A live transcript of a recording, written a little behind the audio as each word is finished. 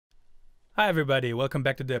Hi everybody, welcome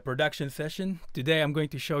back to the production session. Today I'm going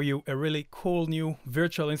to show you a really cool new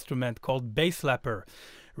virtual instrument called Bass Slapper,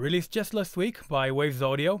 released just last week by Waves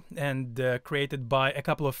Audio and created by a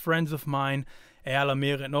couple of friends of mine, Eyal,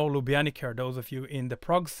 Amir and Lubianiker. Those of you in the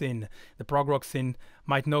prog scene, the prog rock scene,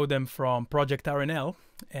 might know them from Project RNL.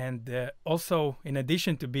 And also, in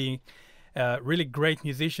addition to being really great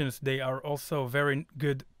musicians, they are also very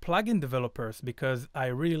good plugin developers, because I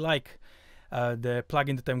really like the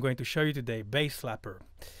plugin that I'm going to show you today, Bass Slapper.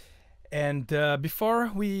 And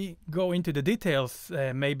before we go into the details,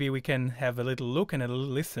 maybe we can have a little look and a little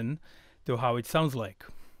listen to how it sounds like.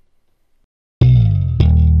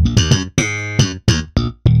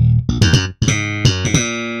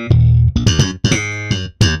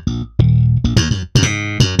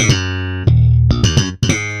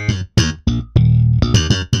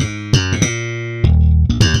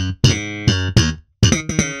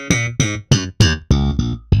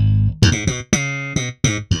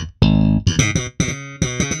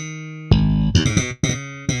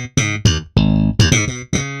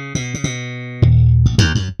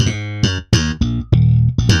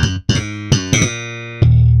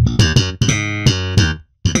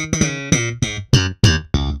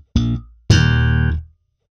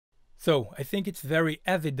 So I think it's very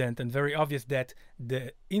evident and very obvious that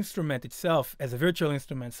the instrument itself as a virtual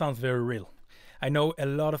instrument sounds very real. I know a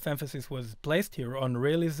lot of emphasis was placed here on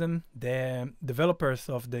realism. The developers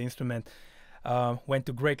of the instrument went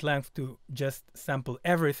to great lengths to just sample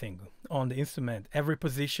everything on the instrument, every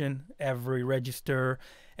position, every register,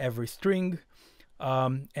 every string,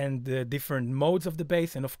 and the different modes of the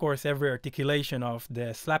bass, and of course every articulation of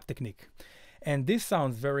the slap technique. And this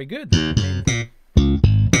sounds very good.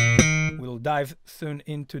 We'll dive soon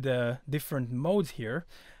into the different modes here.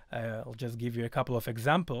 I'll just give you a couple of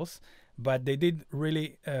examples, but they did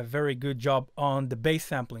really a very good job on the bass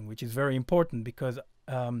sampling, which is very important, because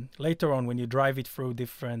later on when you drive it through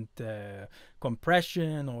different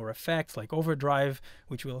compression or effects like overdrive,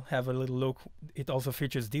 which we'll have a little look, it also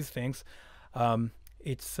features these things.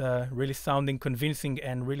 It's really sounding convincing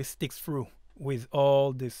and really sticks through with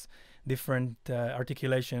all these different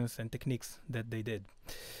articulations and techniques that they did.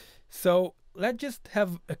 So let's just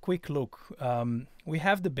have a quick look. We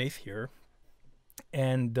have the bass here,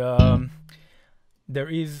 and there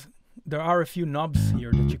are a few knobs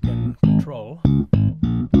here that you can control,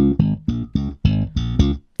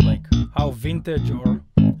 like how vintage or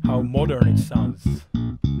how modern it sounds.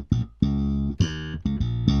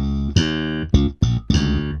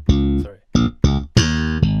 Sorry.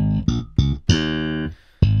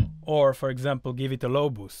 Or, for example, give it a low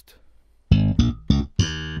boost.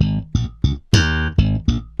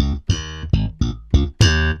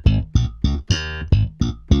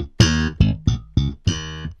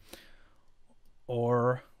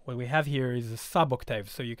 Or what we have here is a sub-octave,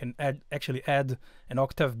 so you can actually add an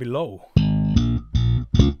octave below.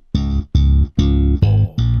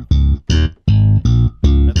 Oh.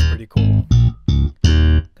 That's pretty cool.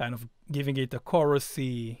 Kind of giving it a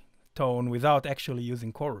chorusy tone without actually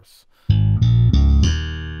using chorus.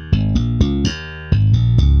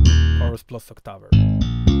 Chorus plus octave.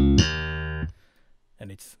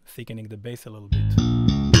 And it's thickening the bass a little bit.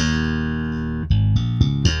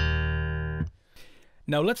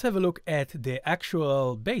 Now let's have a look at the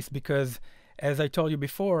actual bass, because as I told you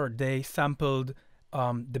before, they sampled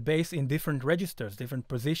the bass in different registers, different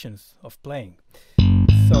positions of playing.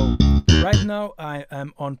 So right now I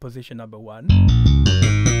am on position number 1,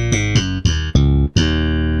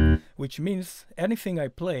 which means anything I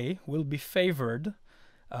play will be favored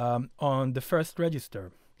on the first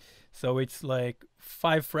register. So it's like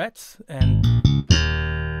 5 frets, and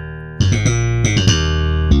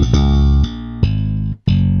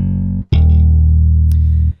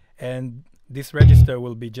this register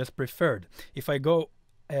will be just preferred. If I go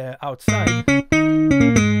outside,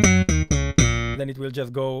 then it will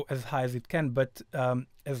just go as high as it can, but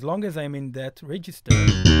as long as I'm in that register,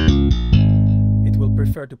 it will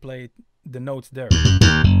prefer to play the notes there.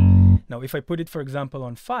 Now if I put it, for example,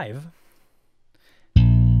 on 5,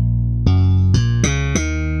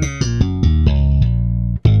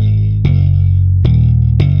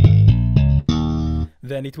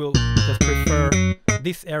 then it will just prefer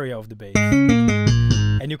this area of the bass.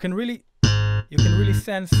 And you can really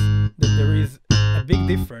sense that there is a big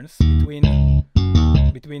difference between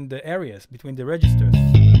the areas, between the registers.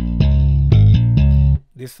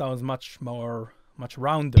 This sounds much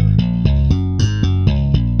rounder,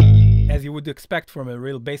 as you would expect from a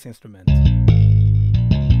real bass instrument.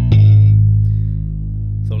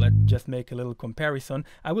 So let's just make a little comparison.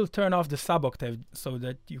 I will turn off the sub-octave so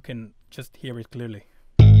that you can just hear it clearly.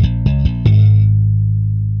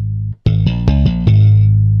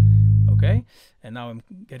 Okay, and now I'm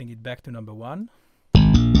getting it back to number 1.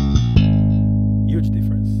 Huge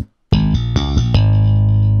difference.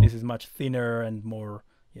 This is much thinner and more,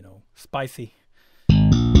 you know, spicy.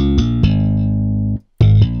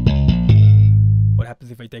 What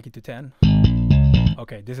happens if I take it to 10?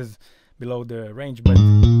 Okay, this is below the range, but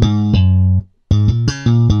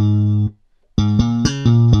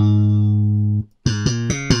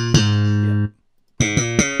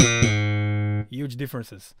huge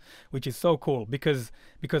differences, which is so cool because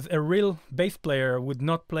a real bass player would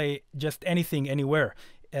not play just anything anywhere.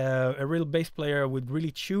 A real bass player would really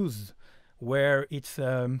choose where it's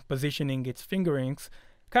positioning its fingerings,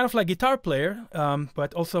 kind of like guitar player,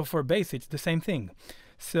 but also for bass it's the same thing.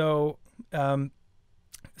 So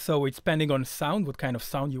so it's depending on sound, what kind of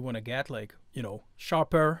sound you want to get, like, you know,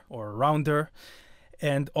 sharper or rounder,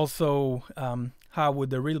 and also how would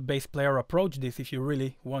the real bass player approach this if you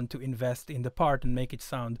really want to invest in the part and make it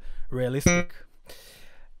sound realistic.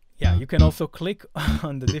 Yeah, you can also click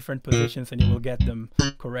on the different positions and you will get them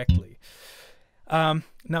correctly. Now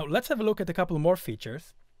let's have a look at a couple more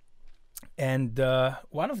features. And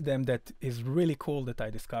one of them that is really cool that I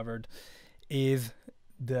discovered is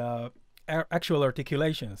the actual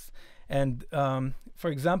articulations. And for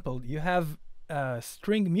example, you have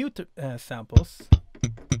string mute samples.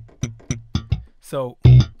 So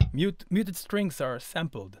muted strings are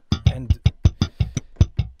sampled, and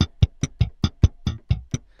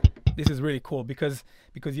this is really cool because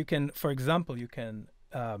you can, for example, you can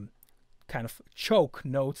kind of choke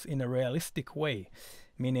notes in a realistic way.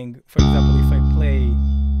 Meaning, for example, if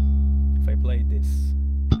I play this,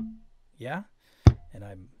 yeah, and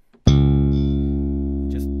I'm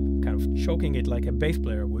just kind of choking it like a bass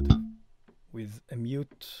player would with a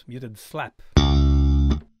muted slap.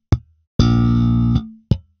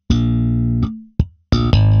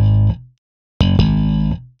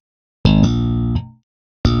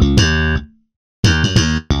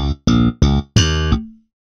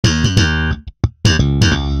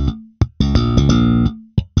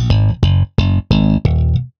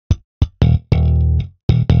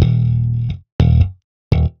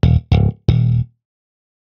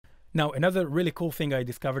 Now, another really cool thing I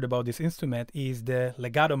discovered about this instrument is the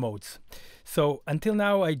legato modes. So until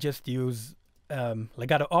now, I just use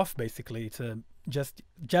legato off, basically. It's a just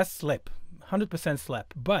slap, 100%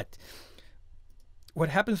 slap. But what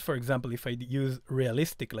happens, for example, if I use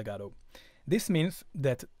realistic legato? This means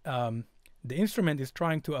that the instrument is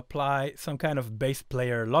trying to apply some kind of bass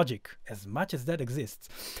player logic, as much as that exists,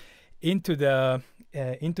 into the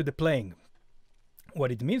playing. What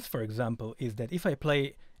it means, for example, is that if I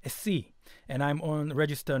play a C and I'm on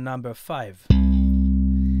register number 5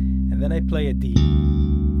 and then I play a D,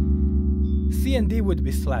 C and D would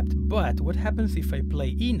be slapped. But what happens if I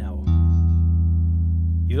play E now?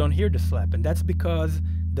 You don't hear the slap, and that's because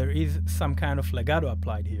there is some kind of legato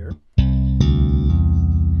applied here,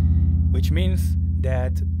 which means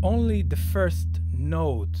that only the first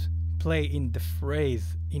note play in the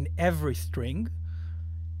phrase in every string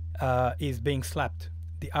is being slapped.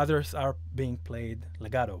 The others are being played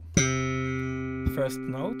legato. First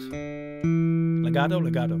note, legato,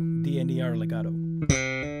 legato. D and E are legato.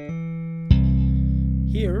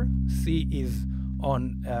 Here, C is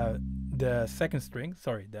on the second string.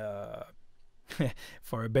 Sorry,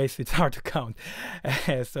 for a bass it's hard to count.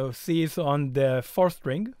 So C is on the 4th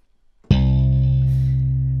string.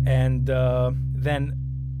 And then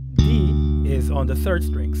D is on the 3rd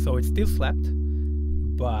string. So it's still slapped,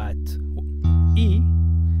 but E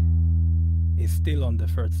is still on the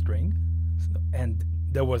 3rd string, and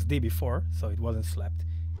there was D before, so it wasn't slapped.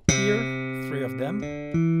 Here, 3 of them,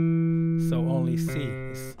 so only C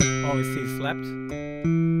is slapped,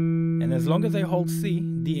 and as long as I hold C,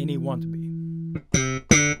 D and E won't be.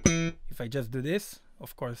 If I just do this,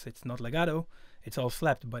 of course it's not legato, it's all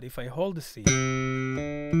slapped, but if I hold the C, I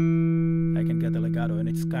can get the legato, and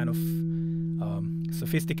it's kind of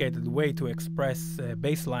sophisticated way to express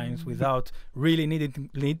bass lines without really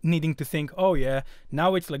needing to think, oh yeah,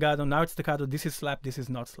 now it's legato, now it's staccato, this is slap, this is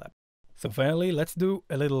not slap. So finally, let's do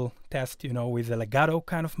a little test, you know, with a legato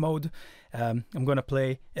kind of mode. I'm gonna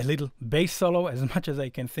play a little bass solo as much as I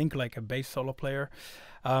can think like a bass solo player.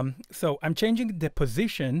 So I'm changing the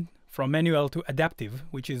position from manual to adaptive,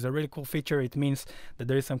 which is a really cool feature. It means that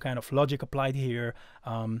there is some kind of logic applied here.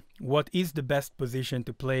 What is the best position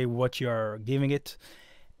to play what you're giving it?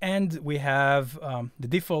 And we have the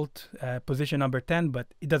default position number 10,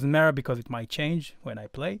 but it doesn't matter because it might change when I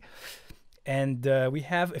play. And we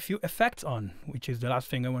have a few effects on, which is the last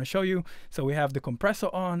thing I want to show you. So we have the compressor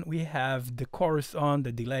on, we have the chorus on,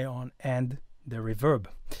 the delay on, and the reverb.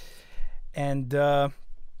 And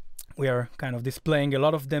we are kind of displaying a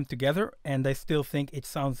lot of them together, and I still think it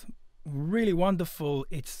sounds really wonderful.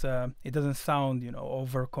 It doesn't sound,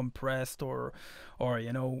 over compressed or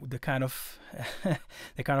the kind of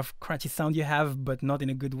the kind of crunchy sound you have, but not in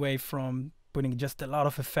a good way from putting just a lot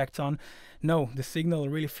of effects on. No, the signal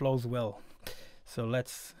really flows well. So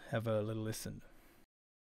let's have a little listen.